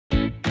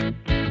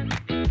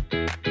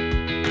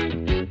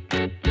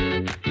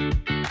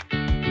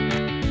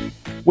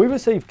We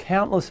receive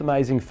countless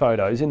amazing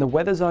photos in the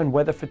WeatherZone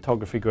Weather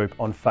Photography group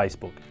on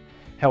Facebook.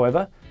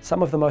 However,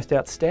 some of the most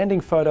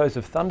outstanding photos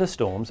of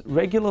thunderstorms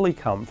regularly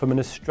come from an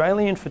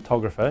Australian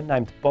photographer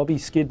named Bobby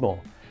Skidmore,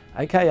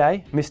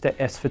 aka Mr.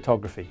 S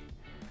Photography.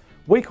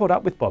 We caught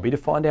up with Bobby to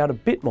find out a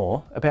bit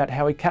more about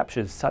how he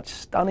captures such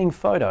stunning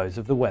photos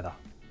of the weather.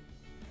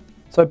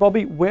 So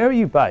Bobby, where are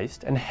you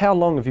based and how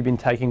long have you been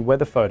taking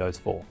weather photos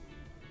for?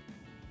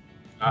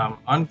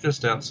 I'm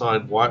just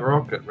outside White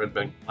Rock at Red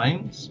Bank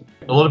Plains.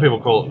 A lot of people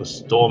call it the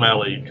Storm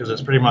Alley because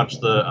it's pretty much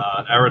the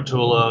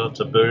Aratula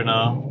to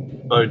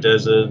Boona, Bow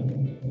Desert,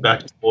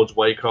 back towards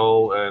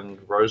Wacol and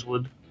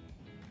Rosewood.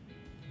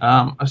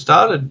 I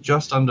started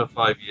just under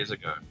 5 years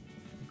ago.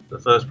 The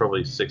first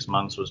probably 6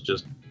 months was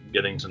just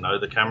getting to know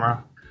the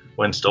camera.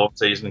 When storm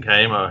season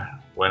came, I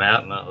went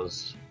out and it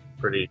was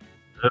pretty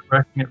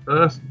nerve-wracking at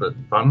first, but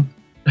fun.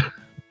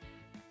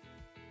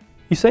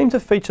 You seem to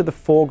feature the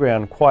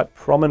foreground quite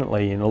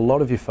prominently in a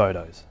lot of your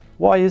photos.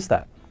 Why is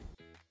that?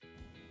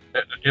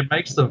 It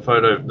makes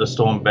the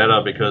storm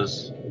better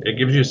because it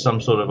gives you some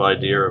sort of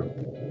idea of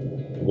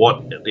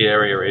what the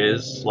area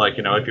is. Like,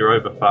 you know, if you're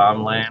over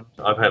farmland,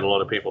 I've had a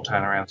lot of people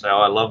turn around and say,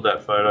 oh, I love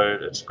that photo.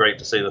 It's great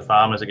to see the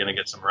farmers are going to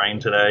get some rain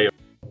today.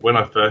 When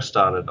I first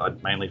started,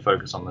 I'd mainly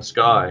focus on the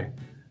sky,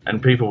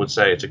 and people would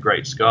say it's a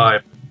great sky.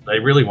 They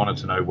really wanted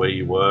to know where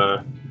you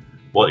were,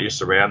 what your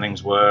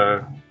surroundings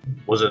were.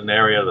 Was it an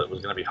area that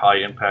was going to be high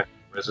impact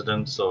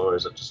residents, or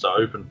is it just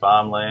open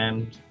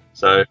farmland?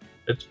 So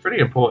it's pretty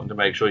important to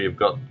make sure you've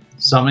got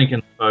something in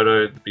the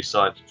photo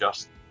besides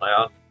just the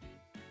cloud.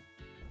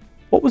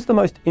 What was the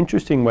most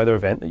interesting weather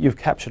event that you've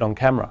captured on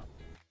camera?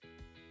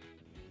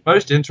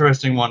 Most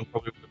interesting one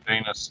probably would have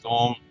been a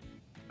storm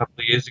a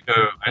couple of years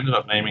ago. I ended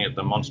up naming it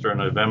the Monster in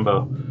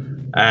November,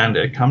 and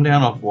it come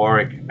down off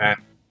Warwick, and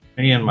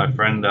me and my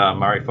friend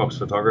Murray Fox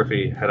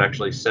Photography had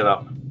actually set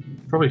up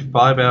probably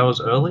 5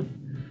 hours early,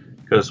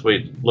 because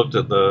we looked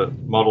at the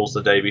models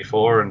the day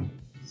before and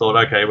thought,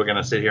 okay, we're going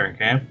to sit here and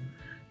camp.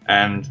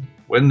 And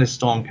when this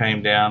storm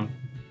came down,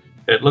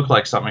 it looked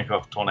like something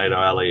off Tornado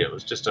Alley. It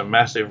was just a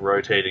massive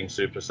rotating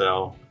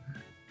supercell,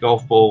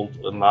 golf ball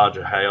and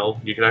larger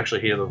hail. You could actually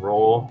hear the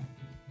roar,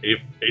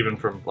 even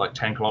from like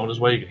 10 kilometers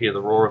away, you could hear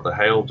the roar of the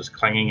hail just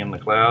clanging in the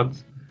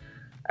clouds.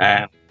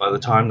 And by the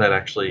time that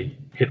actually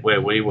hit where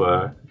we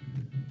were,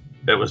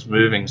 it was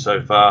moving so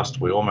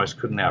fast we almost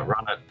couldn't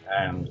outrun it,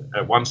 and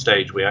at one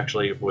stage we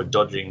actually were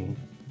dodging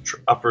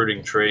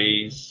uprooting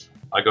trees.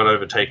 I got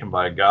overtaken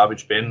by a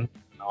garbage bin.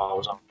 I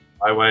was on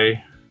the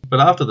highway.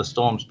 But after the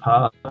storms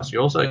pass, you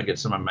also get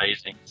some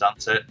amazing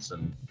sunsets,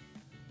 and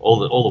all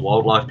the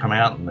wildlife come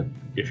out, and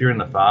if you're in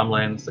the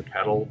farmlands, the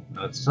cattle,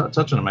 and it's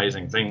such an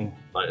amazing thing,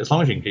 like, as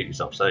long as you can keep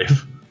yourself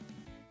safe.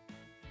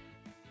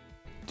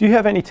 Do you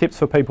have any tips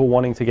for people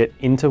wanting to get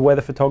into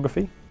weather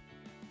photography?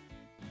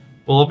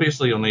 Well,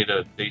 obviously you'll need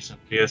a decent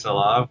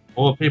DSLR,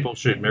 or people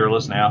shoot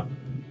mirrorless now,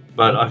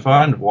 but I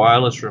find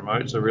wireless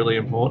remotes are really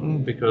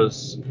important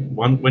because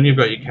when you've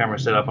got your camera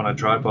set up on a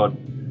tripod,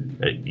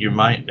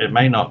 it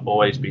may not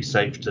always be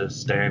safe to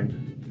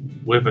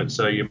stand with it,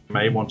 so you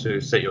may want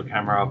to set your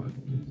camera up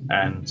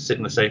and sit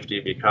in the safety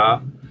of your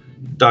car.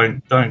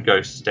 Don't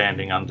go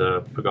standing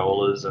under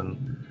pergolas,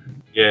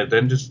 and yeah,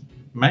 then just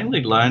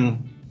mainly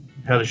learn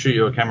how to shoot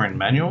your camera in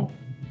manual,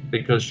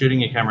 because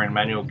shooting your camera in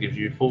manual gives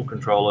you full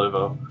control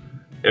over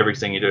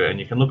everything you do, and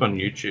you can look on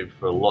YouTube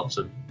for lots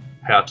of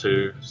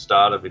how-to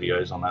starter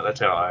videos on that. That's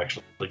how I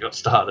actually got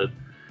started.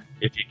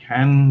 If you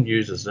can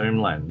use a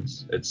zoom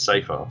lens, it's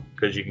safer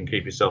because you can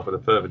keep yourself at a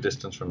further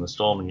distance from the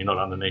storm and you're not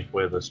underneath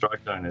where the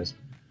strike zone is.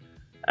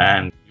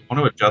 And you want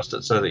to adjust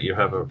it so that you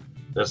have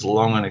as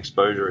long an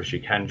exposure as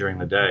you can during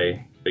the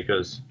day,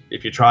 because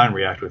if you try and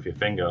react with your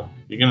finger,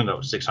 you're going to end up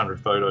with 600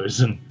 photos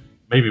and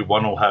maybe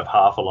one will have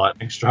half a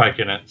lightning strike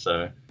in it.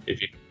 So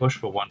if you can push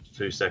for 1 to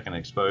 2 second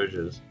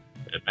exposures,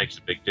 it makes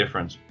a big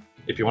difference.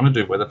 If you want to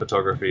do weather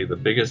photography, the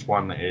biggest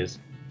one is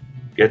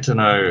get to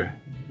know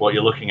what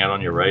you're looking at on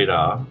your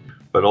radar,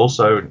 but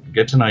also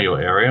get to know your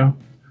area.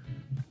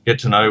 Get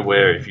to know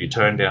where if you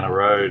turn down a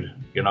road,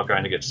 you're not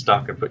going to get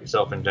stuck and put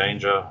yourself in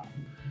danger.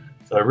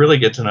 So really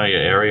get to know your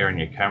area and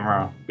your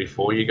camera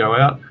before you go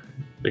out,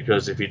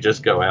 because if you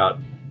just go out,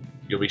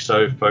 you'll be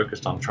so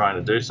focused on trying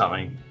to do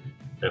something,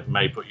 it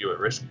may put you at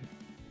risk.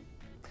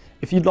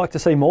 If you'd like to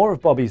see more of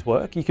Bobby's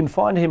work, you can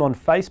find him on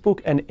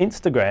Facebook and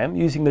Instagram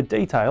using the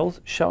details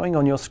showing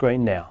on your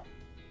screen now.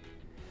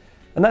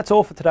 And that's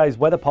all for today's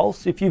Weather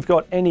Pulse. If you've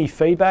got any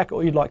feedback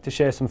or you'd like to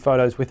share some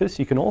photos with us,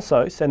 you can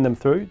also send them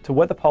through to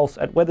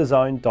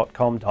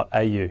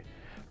weatherpulse@weatherzone.com.au.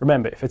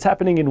 Remember, if it's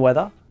happening in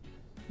weather,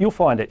 you'll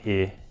find it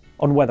here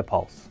on Weather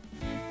Pulse.